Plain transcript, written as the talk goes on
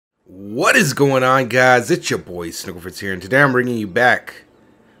What is going on, guys? It's your boy Snick here, and today I'm bringing you back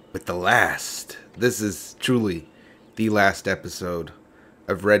with the last. This is truly the last episode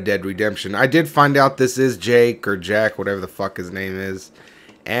of Red Dead Redemption. I did find out this is Jake or Jack, whatever the fuck his name is,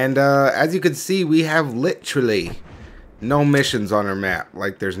 and as you can see, we have literally no missions on our map.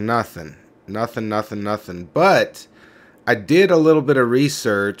 Like, there's nothing. But I did a little bit of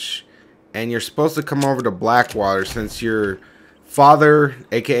research, and you're supposed to come over to Blackwater since your father,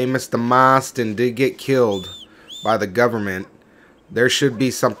 aka Mr. Marston, did get killed by the government. There should be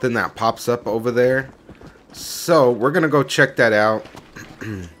something that pops up over there. So we're gonna go check that out.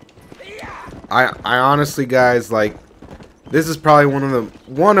 I honestly, guys, like, this is probably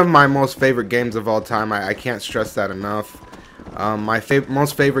one of my most favorite games of all time. I can't stress that enough. My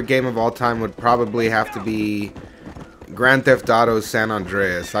most favorite game of all time would probably have to be Grand Theft Auto San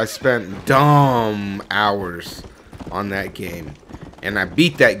Andreas. I spent dumb hours on that game, and I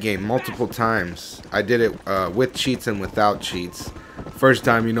beat that game multiple times. I did it with cheats and without cheats. First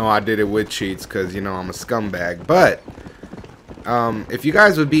time, you know, I did it with cheats because, you know, I'm a scumbag. But if you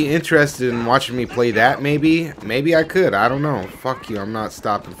guys would be interested in watching me play that, maybe I could. I don't know. Fuck you. I'm not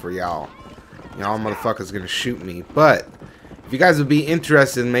stopping for y'all. Y'all motherfuckers gonna shoot me. But if you guys would be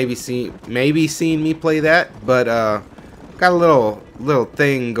interested in maybe seeing me play that, but got a little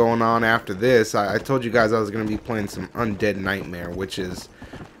thing going on after this. I told you guys I was gonna be playing some Undead Nightmare, which is,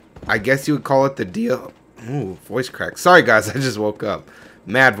 I guess you would call it the deal. Ooh, voice crack. Sorry guys, I just woke up.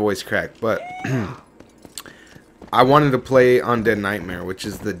 Mad voice crack. But I wanted to play Undead Nightmare, which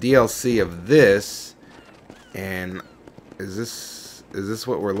is the DLC of this. And is this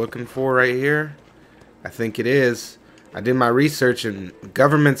what we're looking for right here? I think it is. I did my research, and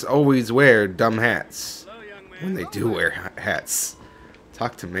governments always wear dumb hats when they do wear hats.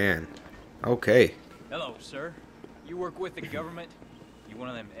 Talk to man. Okay. Hello, sir. You work with the government? You one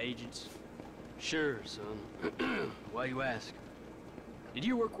of them agents? Sure, son. Why you ask? Did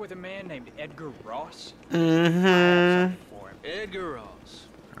you work with a man named Edgar Ross? Mm-hmm. Edgar Ross.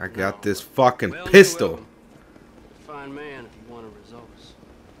 I got this fucking pistol. Fine man if you wanted results.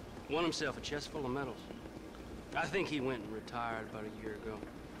 Won himself a chest full of medals. I think he went and retired about a year ago.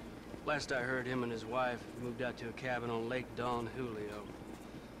 Last I heard, him and his wife moved out to a cabin on Lake Don Julio.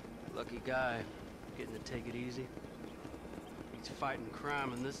 Lucky guy, getting to take it easy. He's fighting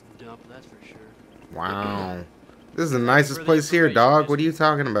crime in this dump, that's for sure. Wow. This is the nicest place here, dog. What are you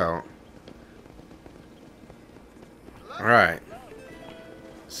talking about? Alright.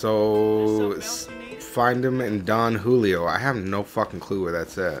 So, find him in Don Julio. I have no fucking clue where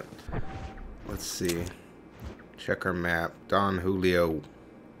that's at. Let's see. Check our map. Don Julio.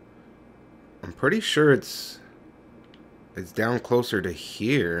 I'm pretty sure it's down closer to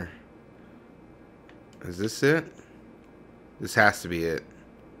here. Is this it? This has to be it.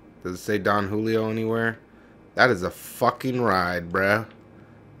 Does it say Don Julio anywhere? That is a fucking ride, bruh.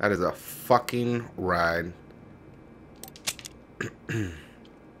 That is a fucking ride.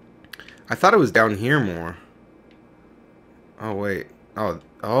 I thought it was down here more. Oh wait. Oh,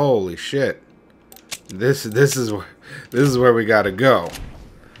 holy shit. This is where we gotta go.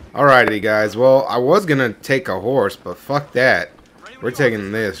 Alrighty, guys. Well, I was gonna take a horse, but fuck that. We're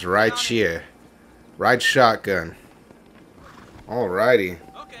taking this right here. Ride shotgun. Alrighty.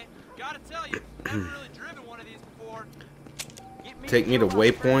 Okay, gotta tell you, never really driven one of these before. Take me to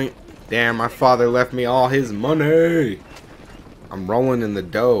Waypoint. Damn, my father left me all his money. I'm rolling in the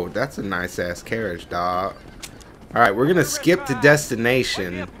dough. That's a nice ass carriage, dog. Alright, we're gonna skip to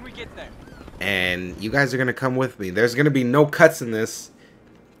destination, and you guys are gonna come with me. There's gonna be no cuts in this,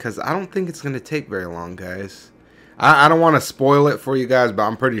 because I don't think it's gonna take very long, guys. I don't want to spoil it for you guys, but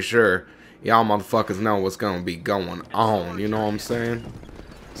I'm pretty sure y'all motherfuckers know what's gonna be going on. You know what I'm saying?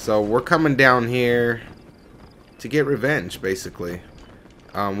 So we're coming down here to get revenge, basically.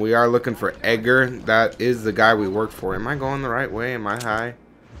 We are looking for Edgar. That is the guy we work for. Am I going the right way? Am I high?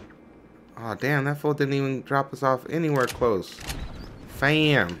 Oh damn, that fool didn't even drop us off anywhere close.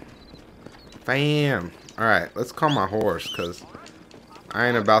 Fam. Alright, let's call my horse, because I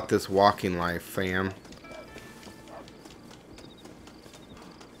ain't about this walking life, fam.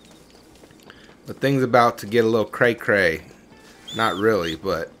 The thing's about to get a little cray-cray. Not really,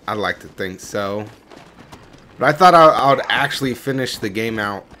 but I'd like to think so. But I thought I would actually finish the game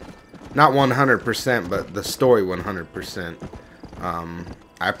out. Not 100%, but the story 100%.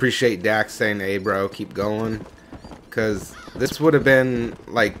 I appreciate Dax saying, hey bro, keep going. Because this would have been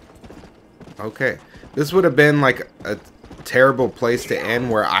like... Okay. This would have been like a terrible place to end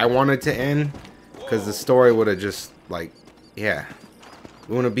where I wanted to end. Because the story would have just like... Yeah.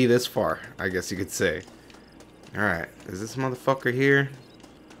 We want to be this far, I guess you could say. Alright, is this motherfucker here?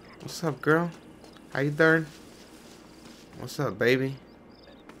 What's up, girl? How you doing? What's up, baby?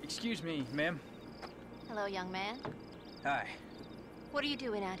 Excuse me, ma'am. Hello, young man. Hi. What are you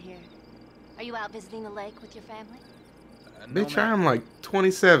doing out here? Are you out visiting the lake with your family? No, Bitch, ma'am. I'm like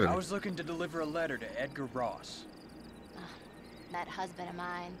 27. I was looking to deliver a letter to Edgar Ross. That husband of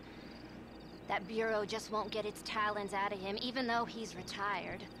mine. That bureau just won't get its talons out of him, even though he's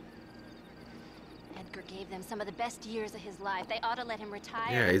retired. Edgar gave them some of the best years of his life. They ought to let him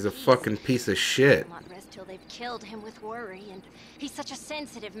retire. Yeah, in he's a peace. fucking piece of shit. They won't rest till they've killed him with worry, and he's such a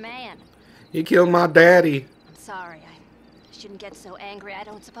sensitive man. He killed my daddy. I'm sorry, I shouldn't get so angry. I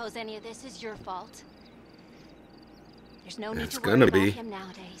don't suppose any of this is your fault. There's no need It's to worry gonna about be. him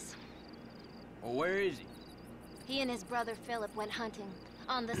nowadays. Well, where is he? He and his brother Philip went hunting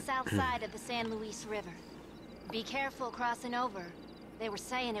on the south side of the San Luis River. Be careful crossing over. They were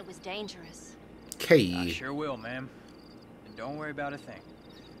saying it was dangerous. I Okay. sure will, ma'am. And don't worry about a thing.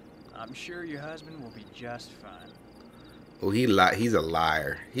 I'm sure your husband will be just fine. Oh, he's a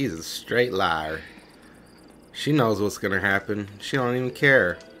liar. He's a straight liar. She knows what's gonna happen. She don't even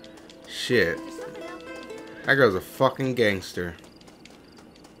care. Shit. That girl's a fucking gangster.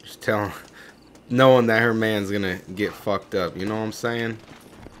 Just knowing that her man's gonna get fucked up. You know what I'm saying?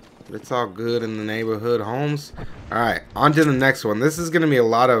 But it's all good in the neighborhood, Holmes. Alright, on to the next one. This is gonna be a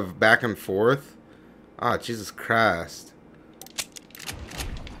lot of back and forth. Oh, Jesus Christ.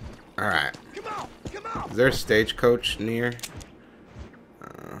 Alright. Is there a stagecoach near?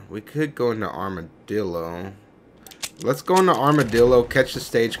 We could go into Armadillo. Let's go into Armadillo, catch the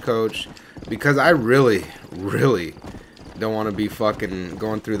stagecoach. Because I really, really don't want to be fucking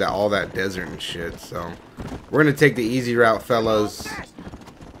going through all that desert and shit. So, we're going to take the easy route, fellas.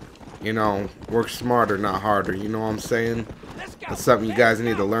 You know, work smarter, not harder. You know what I'm saying? That's something you guys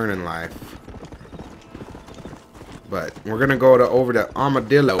need to learn in life. But we're going to go over to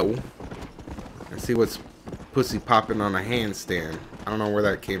Armadillo and see what's pussy popping on a handstand. I don't know where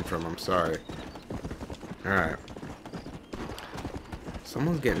that came from. I'm sorry. Alright.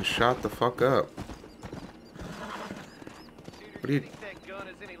 Someone's getting shot the fuck up. What do you... think that gun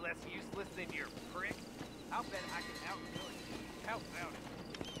is any less useless than your prick? I'll bet I can outkill you. How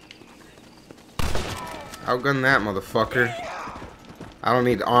about it? Outgun that motherfucker. I don't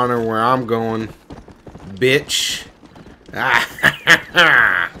need honor where I'm going. Bitch. Ah,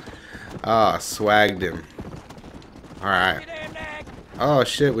 swagged him. Alright. Oh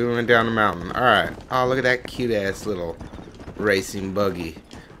shit, we went down the mountain. Alright. Oh, look at that cute ass little racing buggy.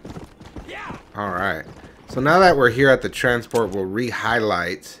 Alright. So now that we're here at the transport, we'll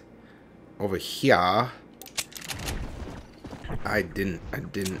re-highlight over here. I didn't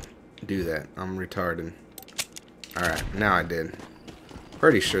do that. I'm retarded. Alright, now I did.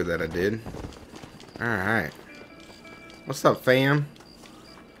 Pretty sure that I did. Alright. What's up, fam?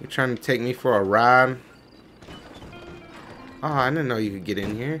 You trying to take me for a ride? Oh, I didn't know you could get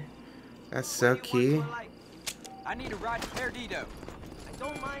in here. That's so cute. I need a ride to Perdido. I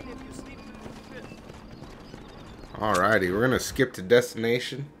don't mind if you sleep through the trip. Alrighty, we're gonna skip to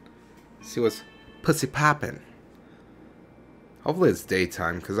destination. See what's pussy poppin'. Hopefully it's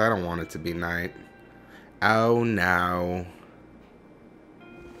daytime, because I don't want it to be night. Oh no.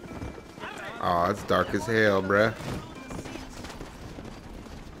 Oh, it's dark as hell, bruh.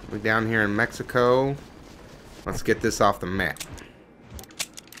 We down here in Mexico. Let's get this off the map.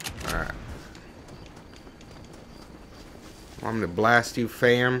 Alright. Want me to blast you,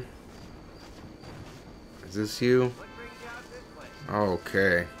 fam? Is this you?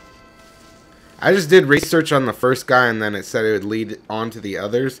 Okay. I just did research on the first guy, and then it said it would lead on to the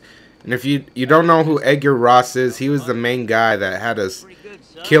others. And if you don't know who Edgar Ross is, he was the main guy that had us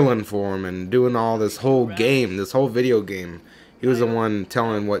killing for him and doing all this whole game, this whole video game. He was the one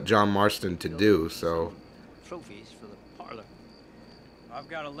telling what John Marston to do, so... Trophies for the parlor. I've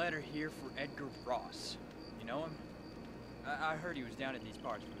got a letter here for Edgar Ross. You know him? I heard he was down in these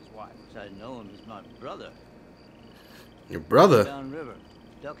parts with his wife. I know him. He's my brother. Your brother? Downriver,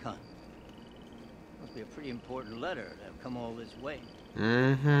 duck hunt. Must be a pretty important letter to have come all this way.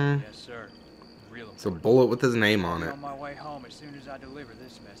 Mm-hmm. Yes, sir. Real It's a important. bullet with his name on I'm it. on my way home as soon as I deliver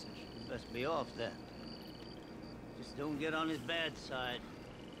this message. Best be off then. Just don't get on his bad side.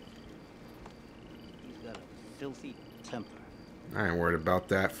 He's got a filthy temper. I ain't worried about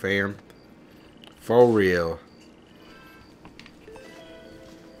that, fam. For real.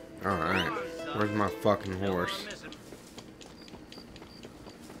 Alright. Where's my fucking horse?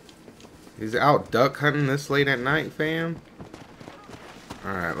 He's out duck hunting this late at night, fam?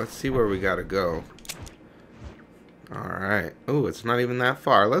 Alright, let's see where we gotta go. Alright. Ooh, it's not even that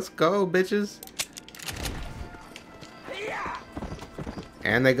far. Let's go, bitches.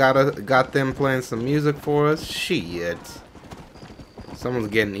 And they got them playing some music for us. Shit. Someone's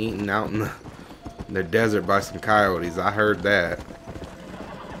getting eaten out in the desert by some coyotes. I heard that.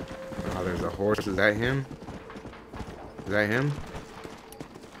 Oh, there's a horse. Is that him? Is that him?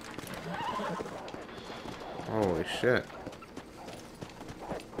 Holy shit.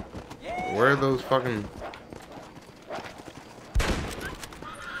 Where are those fucking... I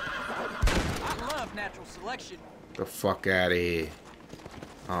love natural selection. The fuck out of here.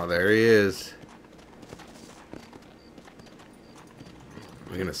 Oh, there he is.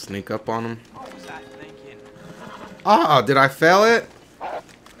 We're gonna sneak up on him. What was I thinking? Oh, did I fail it?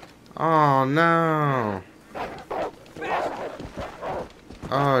 Oh, no.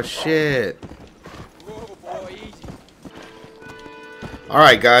 Oh, shit. Whoa, boy, easy.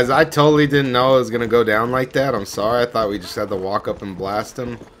 Alright, guys, I totally didn't know it was gonna go down like that. I'm sorry. I thought we just had to walk up and blast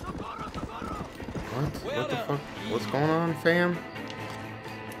him. What? What the fuck? What's going on, fam?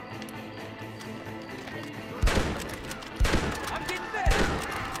 I'm getting better.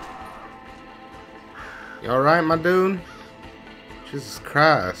 You alright, my dude? Jesus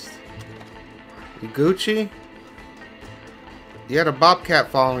Christ. You Gucci? You had a bobcat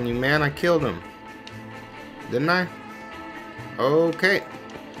following you, man. I killed him. Didn't I? Okay.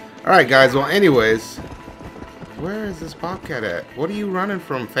 Alright, guys. Well, anyways. Where is this bobcat at? What are you running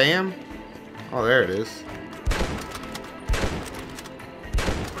from, fam? Oh, there it is.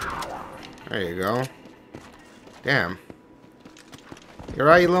 There you go. Damn. You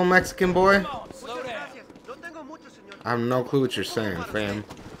alright, you little Mexican boy? Slow down. I have no clue what you're saying, fam.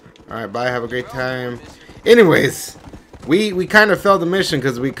 Alright, bye. Have a great time. Anyways, we kind of failed the mission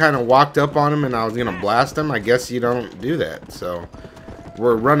because we kind of walked up on him and I was going to blast him. I guess you don't do that. So,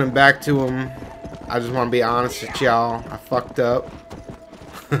 we're running back to him. I just want to be honest with y'all. I fucked up.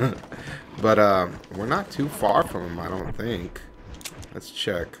 But, we're not too far from him, I don't think. Let's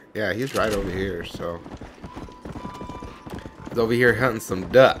check. Yeah, he's right over here, so. He's over here hunting some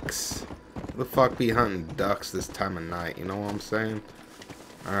ducks. Who the fuck be hunting ducks this time of night? You know what I'm saying?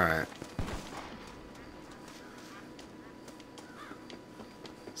 Alright.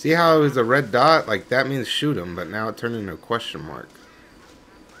 See how it was a red dot? Like, that means shoot him, but now it turned into a question mark.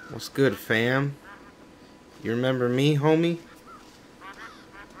 What's good, fam? You remember me, homie?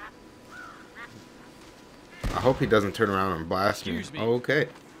 I hope he doesn't turn around and blast me. Excuse me. Okay.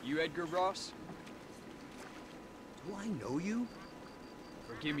 You Edgar Ross? Do I know you?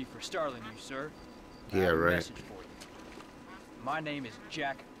 Forgive me for startling you, sir. I Yeah, have a right. message for you. My name is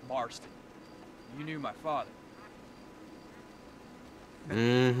Jack Marston. You knew my father.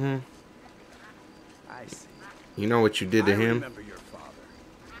 Mm-hmm. I see. You know what you did to I him? remember your father.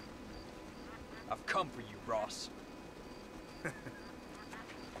 I've come for you, Ross. And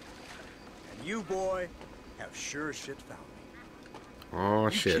you, boy, have sure as shit found me. Oh,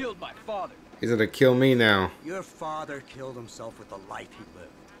 You shit. killed my father. He's gonna kill me now. Your father killed himself with the life he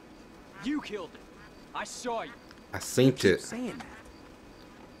lived. You killed him. I saw you. I seen Keep it. saying that.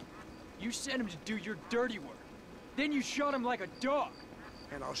 You sent him to do your dirty work. Then you shot him like a dog.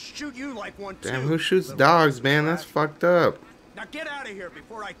 And I'll shoot you like one too. Damn, who shoots little dogs, piece of man? That's trash. fucked up. Now get out of here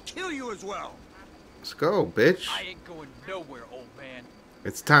before I kill you as well. Let's go, bitch. I ain't going nowhere, old man.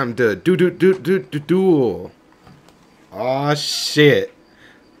 It's time to duel. Oh shit.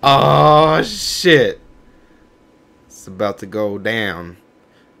 Oh shit. It's about to go down.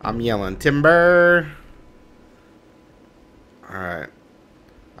 I'm yelling timber. Alright.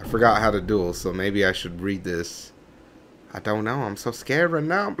 I forgot how to duel, so maybe I should read this. I don't know. I'm so scared right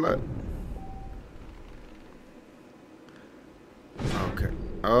now, blood. Okay.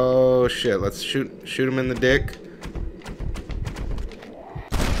 Oh shit. Let's shoot him in the dick.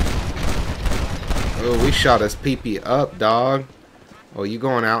 Oh, we shot his pee-pee up, dog. Oh, you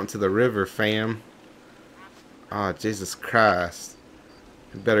going out into the river, fam. Oh, Jesus Christ.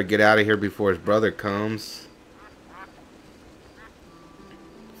 You better get out of here before his brother comes.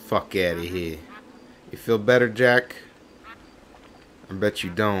 Fuck out of here. You feel better, Jack? I bet you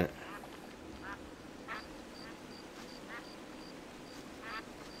don't.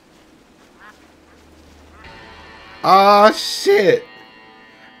 Oh, shit.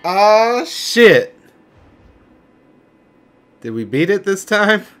 Oh, shit. Did we beat it this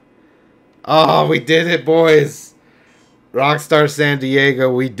time? Oh, we did it, boys. Rockstar San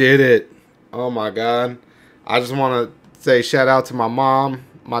Diego, we did it. Oh, my God. I just want to say shout out to my mom,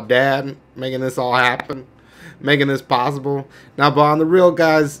 my dad, making this all happen, making this possible. Now, but on the real,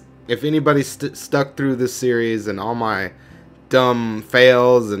 guys, if anybody stuck through this series and all my dumb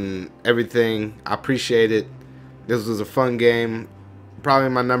fails and everything, I appreciate it. This was a fun game. Probably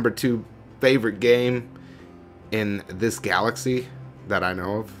my #2 favorite game in this galaxy, that I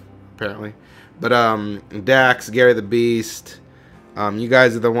know of, apparently. But Dax, Gary the Beast, you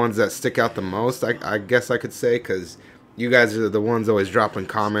guys are the ones that stick out the most, I guess I could say, because you guys are the ones always dropping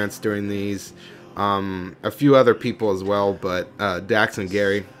comments during these. A few other people as well, but Dax and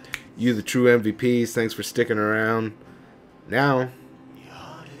Gary, you the true MVPs. Thanks for sticking around. Now,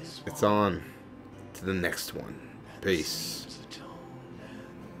 it's on to the next one. Peace.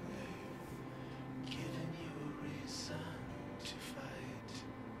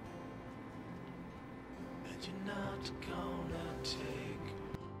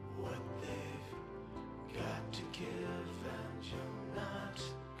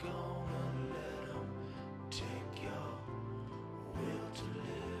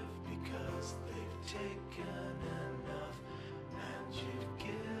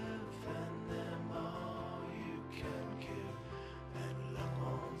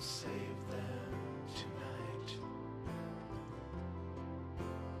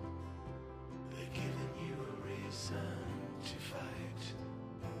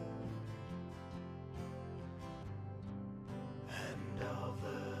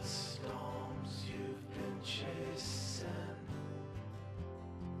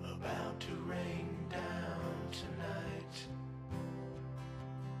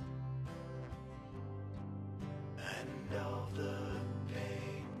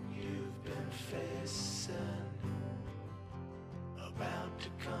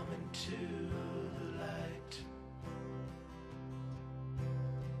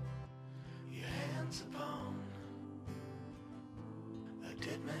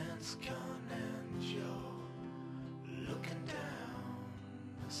 Dead man's gun and you're looking down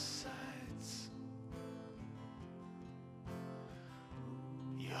the sights.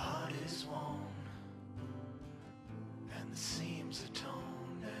 Your heart is worn and the seams are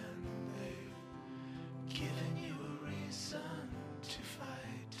torn, and they've given you a reason to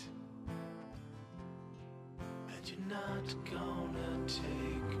fight. And you're not gonna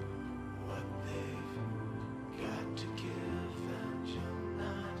take what they've got to give, and you're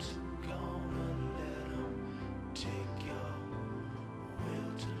not gonna let them take your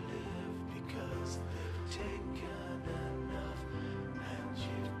will to live, because they've taken enough, and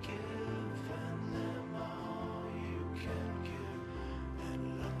you've given them all you can give, and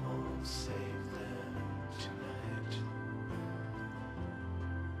luck won't save them tonight.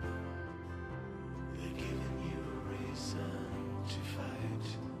 They're giving you a reason to fight.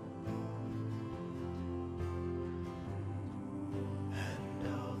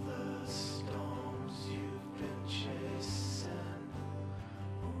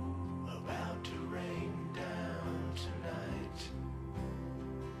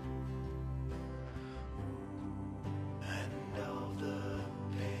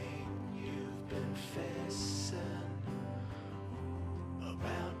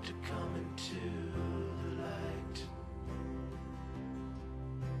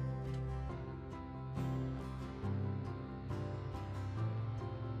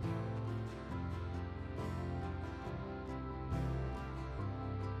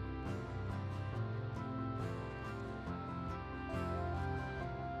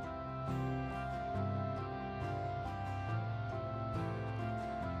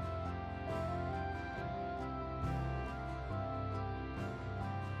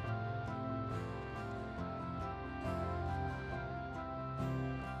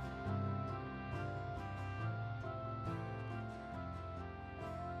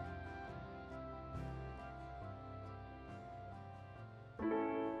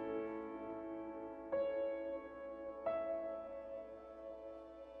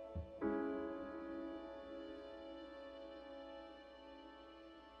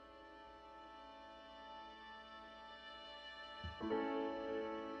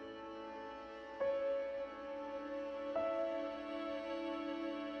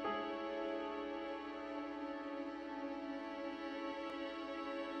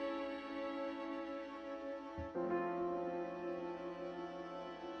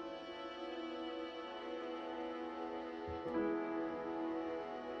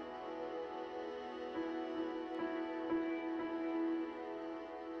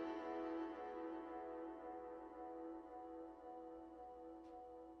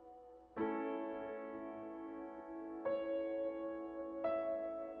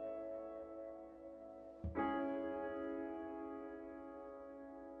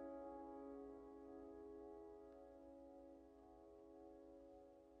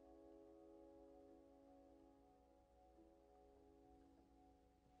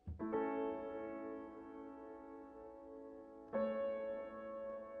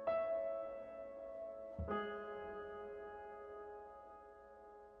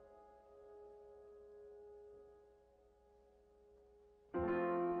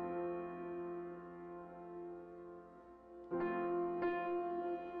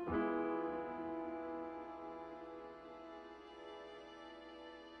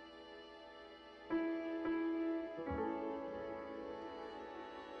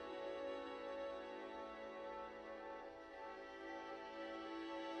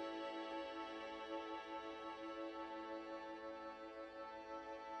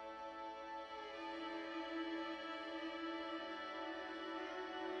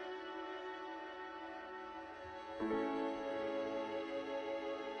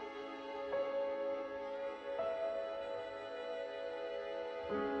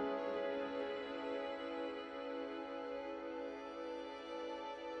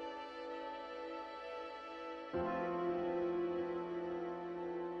 Bye.